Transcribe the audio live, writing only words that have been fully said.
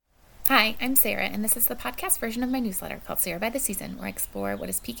Hi, I'm Sarah, and this is the podcast version of my newsletter called Sarah by the Season, where I explore what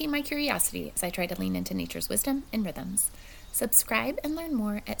is piquing my curiosity as I try to lean into nature's wisdom and rhythms. Subscribe and learn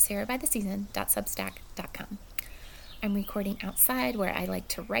more at sarahbytheseason.substack.com. I'm recording outside where I like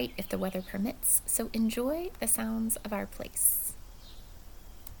to write if the weather permits, so enjoy the sounds of our place.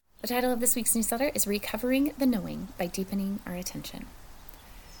 The title of this week's newsletter is Recovering the Knowing by Deepening Our Attention.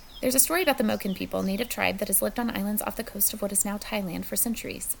 There's a story about the Moken people, native tribe that has lived on islands off the coast of what is now Thailand for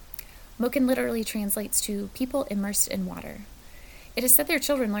centuries. Moken literally translates to people immersed in water. It is said their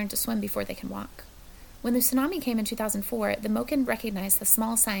children learned to swim before they can walk. When the tsunami came in 2004, the Moken recognized the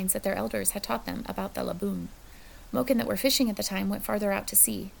small signs that their elders had taught them about the laboon. Moken that were fishing at the time went farther out to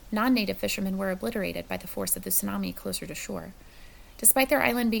sea. Non-native fishermen were obliterated by the force of the tsunami closer to shore. Despite their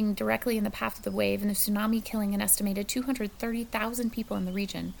island being directly in the path of the wave and the tsunami killing an estimated 230,000 people in the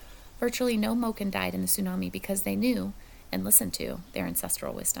region, virtually no Moken died in the tsunami because they knew and listened to their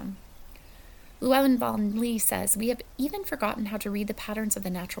ancestral wisdom. Llewellyn Vaughan Lee says, "We have even forgotten how to read the patterns of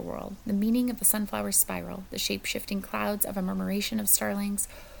the natural world, the meaning of the sunflower spiral, the shape-shifting clouds of a murmuration of starlings,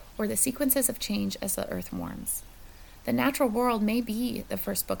 or the sequences of change as the earth warms. The natural world may be the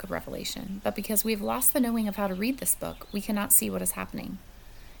first book of Revelation, but because we have lost the knowing of how to read this book, we cannot see what is happening.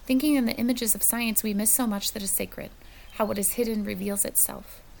 Thinking in the images of science, we miss so much that is sacred, how what is hidden reveals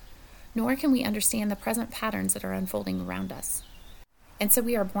itself. Nor can we understand the present patterns that are unfolding around us. And so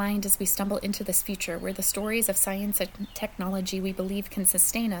we are blind as we stumble into this future where the stories of science and technology we believe can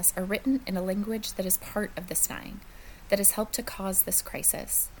sustain us are written in a language that is part of this dying, that has helped to cause this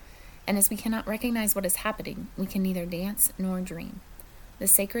crisis. And as we cannot recognize what is happening, we can neither dance nor dream. The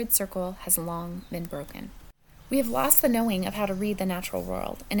sacred circle has long been broken. We have lost the knowing of how to read the natural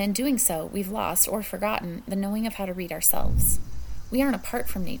world, and in doing so, we've lost or forgotten the knowing of how to read ourselves. We aren't apart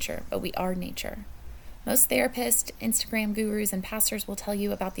from nature, but we are nature. Most therapists, Instagram gurus, and pastors will tell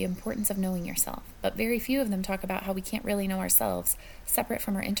you about the importance of knowing yourself, but very few of them talk about how we can't really know ourselves, separate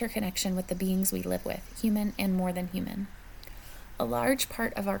from our interconnection with the beings we live with, human and more than human. A large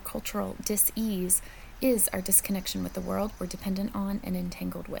part of our cultural dis-ease is our disconnection with the world we're dependent on and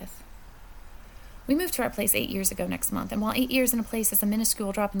entangled with. We moved to our place 8 years ago next month, and while 8 years in a place is a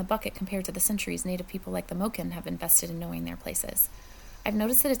minuscule drop in the bucket compared to the centuries native people like the Moken have invested in knowing their places, I've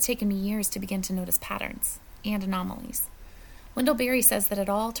noticed that it's taken me years to begin to notice patterns and anomalies. Wendell Berry says that it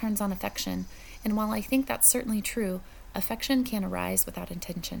all turns on affection, and while I think that's certainly true, affection can arise without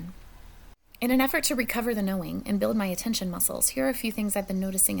intention. In an effort to recover the knowing and build my attention muscles, here are a few things I've been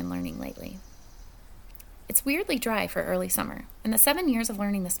noticing and learning lately. It's weirdly dry for early summer. In the 7 years of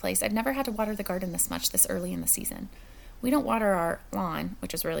learning this place, I've never had to water the garden this much this early in the season. We don't water our lawn,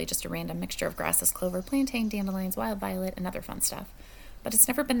 which is really just a random mixture of grasses, clover, plantain, dandelions, wild violet, and other fun stuff. But it's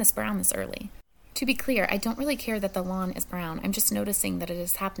never been this brown this early. To be clear, I don't really care that the lawn is brown. I'm just noticing that it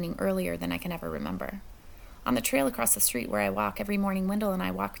is happening earlier than I can ever remember. On the trail across the street where I walk every morning, Wendell and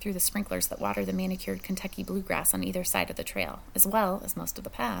I walk through the sprinklers that water the manicured Kentucky bluegrass on either side of the trail, as well as most of the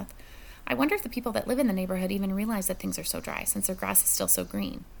path. I wonder if the people that live in the neighborhood even realize that things are so dry, since their grass is still so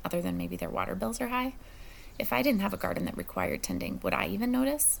green, other than maybe their water bills are high. If I didn't have a garden that required tending, would I even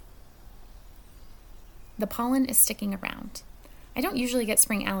notice? The pollen is sticking around. I don't usually get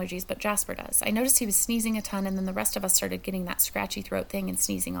spring allergies, but Jasper does. I noticed he was sneezing a ton, and then the rest of us started getting that scratchy throat thing and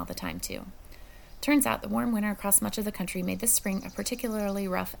sneezing all the time, too. Turns out the warm winter across much of the country made this spring a particularly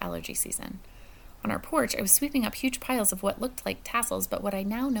rough allergy season. On our porch, I was sweeping up huge piles of what looked like tassels, but what I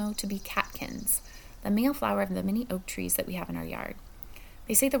now know to be catkins, the male flower of the many oak trees that we have in our yard.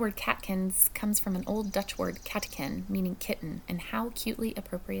 They say the word catkins comes from an old Dutch word katkin, meaning kitten, and how cutely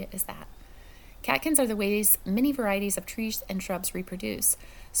appropriate is that? Catkins are the ways many varieties of trees and shrubs reproduce.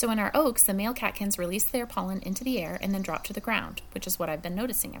 So in our oaks, the male catkins release their pollen into the air and then drop to the ground, which is what I've been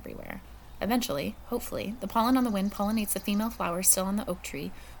noticing everywhere. Eventually, hopefully, the pollen on the wind pollinates the female flowers still on the oak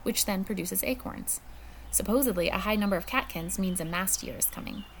tree, which then produces acorns. Supposedly, a high number of catkins means a mast year is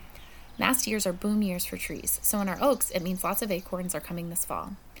coming. Mast years are boom years for trees, so in our oaks, it means lots of acorns are coming this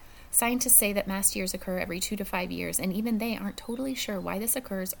fall. Scientists say that mast years occur every 2 to 5 years, and even they aren't totally sure why this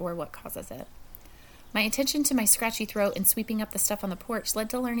occurs or what causes it. My attention to my scratchy throat and sweeping up the stuff on the porch led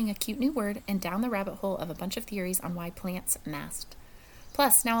to learning a cute new word and down the rabbit hole of a bunch of theories on why plants mast.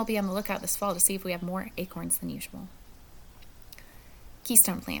 Plus, now I'll be on the lookout this fall to see if we have more acorns than usual.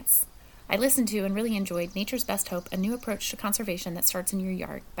 Keystone plants. I listened to and really enjoyed Nature's Best Hope, a new approach to conservation that starts in your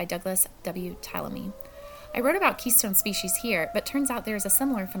yard by Douglas W. Tallamy. I wrote about keystone species here, but turns out there is a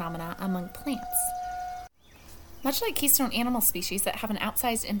similar phenomena among plants. Much like keystone animal species that have an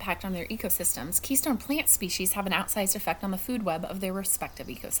outsized impact on their ecosystems, keystone plant species have an outsized effect on the food web of their respective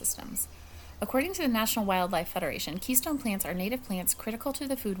ecosystems. According to the National Wildlife Federation, keystone plants are native plants critical to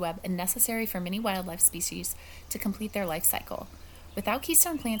the food web and necessary for many wildlife species to complete their life cycle. Without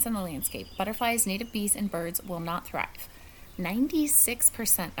keystone plants in the landscape, butterflies, native bees, and birds will not thrive.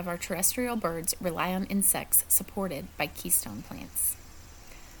 96% of our terrestrial birds rely on insects supported by keystone plants.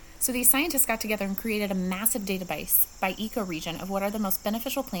 So these scientists got together and created a massive database by ecoregion of what are the most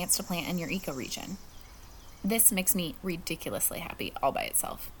beneficial plants to plant in your ecoregion. This makes me ridiculously happy all by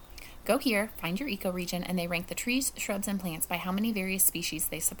itself. Go here, find your ecoregion, and they rank the trees, shrubs, and plants by how many various species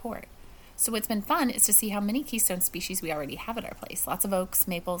they support. So what's been fun is to see how many keystone species we already have at our place. Lots of oaks,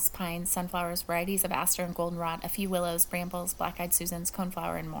 maples, pines, sunflowers, varieties of aster and goldenrod, a few willows, brambles, black-eyed Susans,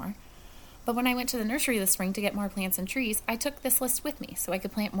 coneflower, and more. But when I went to the nursery this spring to get more plants and trees, I took this list with me so I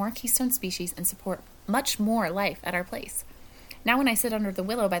could plant more keystone species and support much more life at our place. Now when I sit under the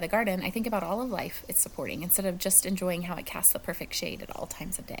willow by the garden, I think about all of life it's supporting instead of just enjoying how it casts the perfect shade at all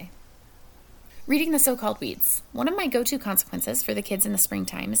times of day. Reading the so-called weeds. One of my go-to consequences for the kids in the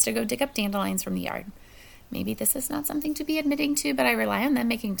springtime is to go dig up dandelions from the yard. Maybe this is not something to be admitting to, but I rely on them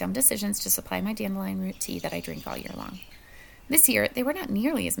making dumb decisions to supply my dandelion root tea that I drink all year long. This year, there were not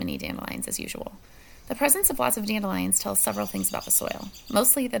nearly as many dandelions as usual. The presence of lots of dandelions tells several things about the soil,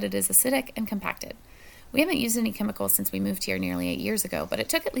 mostly that it is acidic and compacted. We haven't used any chemicals since we moved here nearly 8 years ago, but it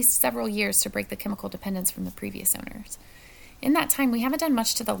took at least several years to break the chemical dependence from the previous owners. In that time, we haven't done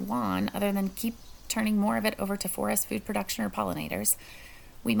much to the lawn other than keep turning more of it over to forest food production or pollinators.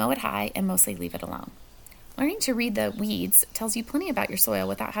 We mow it high and mostly leave it alone. Learning to read the weeds tells you plenty about your soil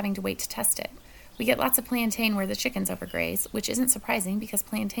without having to wait to test it. We get lots of plantain where the chickens overgraze, which isn't surprising because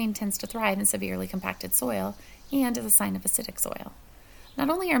plantain tends to thrive in severely compacted soil and is a sign of acidic soil.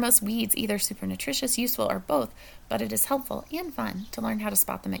 Not only are most weeds either super nutritious, useful, or both, but it is helpful and fun to learn how to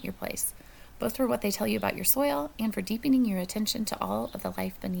spot them at your place, both for what they tell you about your soil and for deepening your attention to all of the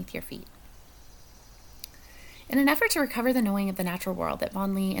life beneath your feet. In an effort to recover the knowing of the natural world that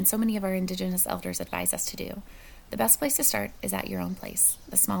Vaughn Lee and so many of our Indigenous elders advise us to do, the best place to start is at your own place.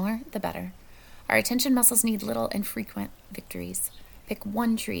 The smaller, the better. Our attention muscles need little and frequent victories. Pick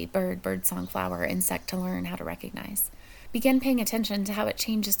one tree, bird, birdsong, flower, or insect to learn how to recognize. Begin paying attention to how it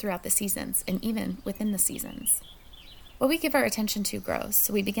changes throughout the seasons and even within the seasons. What we give our attention to grows,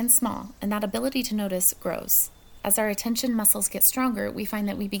 so we begin small, and that ability to notice grows. As our attention muscles get stronger, we find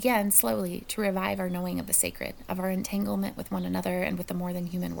that we begin slowly to revive our knowing of the sacred, of our entanglement with one another and with the more than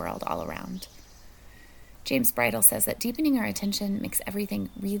human world all around. James Bridle says that deepening our attention makes everything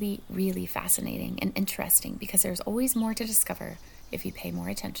really, really fascinating and interesting because there's always more to discover if you pay more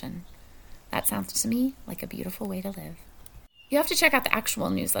attention. That sounds to me like a beautiful way to live. You have to check out the actual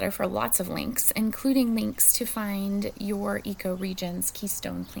newsletter for lots of links, including links to find your ecoregion's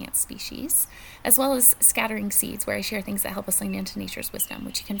keystone plant species, as well as scattering seeds, where I share things that help us lean into nature's wisdom,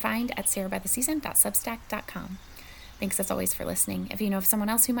 which you can find at sarahbytheseason.substack.com. Thanks as always for listening. If you know of someone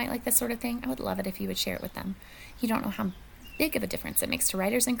else who might like this sort of thing, I would love it if you would share it with them. You don't know how big of a difference it makes to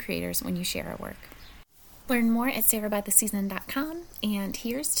writers and creators when you share our work. Learn more at sarahbytheseason.com, and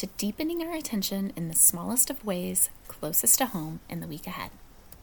here's to deepening our attention in the smallest of ways, closest to home in the week ahead.